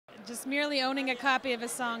Just merely owning a copy of a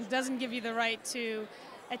song doesn't give you the right to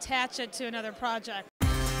attach it to another project.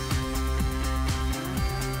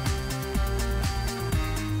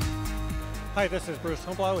 Hi, this is Bruce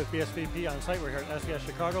Humble with BSVP on site. We're here at SES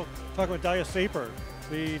Chicago talking with Dia Saper,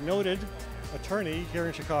 the noted attorney here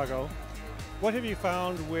in Chicago. What have you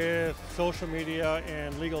found with social media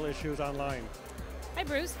and legal issues online? Hi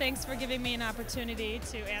Bruce, thanks for giving me an opportunity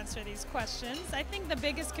to answer these questions. I think the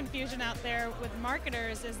biggest confusion out there with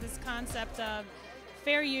marketers is this concept of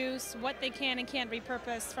fair use, what they can and can't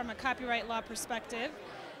repurpose from a copyright law perspective.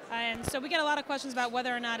 And so we get a lot of questions about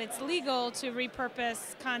whether or not it's legal to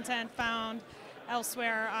repurpose content found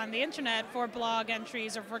elsewhere on the internet for blog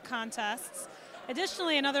entries or for contests.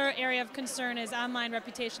 Additionally, another area of concern is online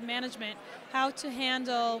reputation management, how to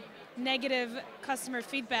handle negative customer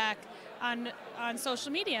feedback on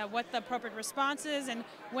social media, what the appropriate response is, and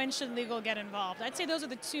when should legal get involved. I'd say those are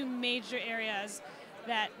the two major areas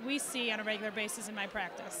that we see on a regular basis in my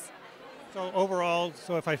practice. So overall,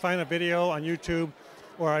 if I find a video on YouTube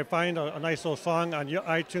or I find a nice little song on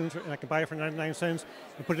iTunes and I can buy it for 99 cents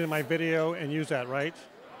and put it in my video and use that, right?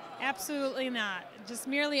 Absolutely not. Just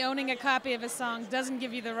merely owning a copy of a song doesn't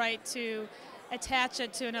give you the right to attach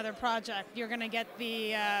it to another project. You're going to get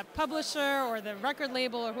the publisher or the record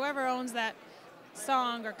label or whoever owns that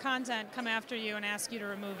song or content come after you and ask you to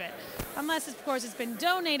remove it. Unless, of course, it's been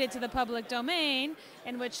donated to the public domain,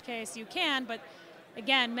 in which case you can. But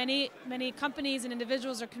again, many companies and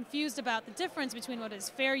individuals are confused about the difference between what is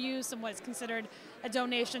fair use and what is considered a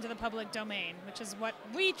donation to the public domain, which is what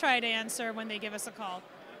we try to answer when they give us a call.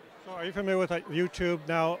 So are you familiar with YouTube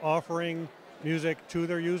now offering music to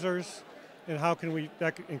their users? And how can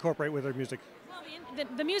that incorporate with their music? Well,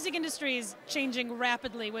 the music industry is changing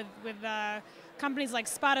rapidly with companies like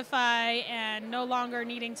Spotify and no longer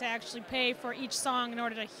needing to actually pay for each song in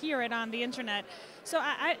order to hear it on the internet. So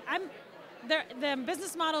the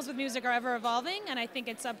business models with music are ever evolving, and I think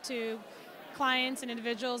it's up to clients and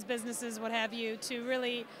individuals, businesses, what have you, to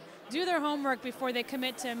really do their homework before they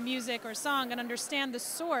commit to music or song and understand the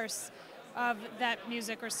source of that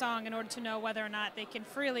music or song in order to know whether or not they can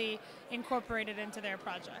freely incorporate it into their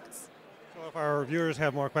projects. So if our viewers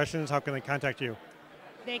have more questions, how can they contact you?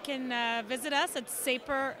 They can visit us at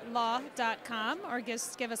saperlaw.com or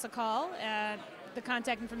just give us a call. The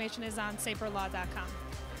contact information is on saperlaw.com.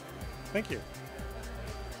 Thank you.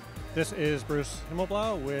 This is Bruce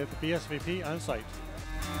Himmelblau with BSVP on site.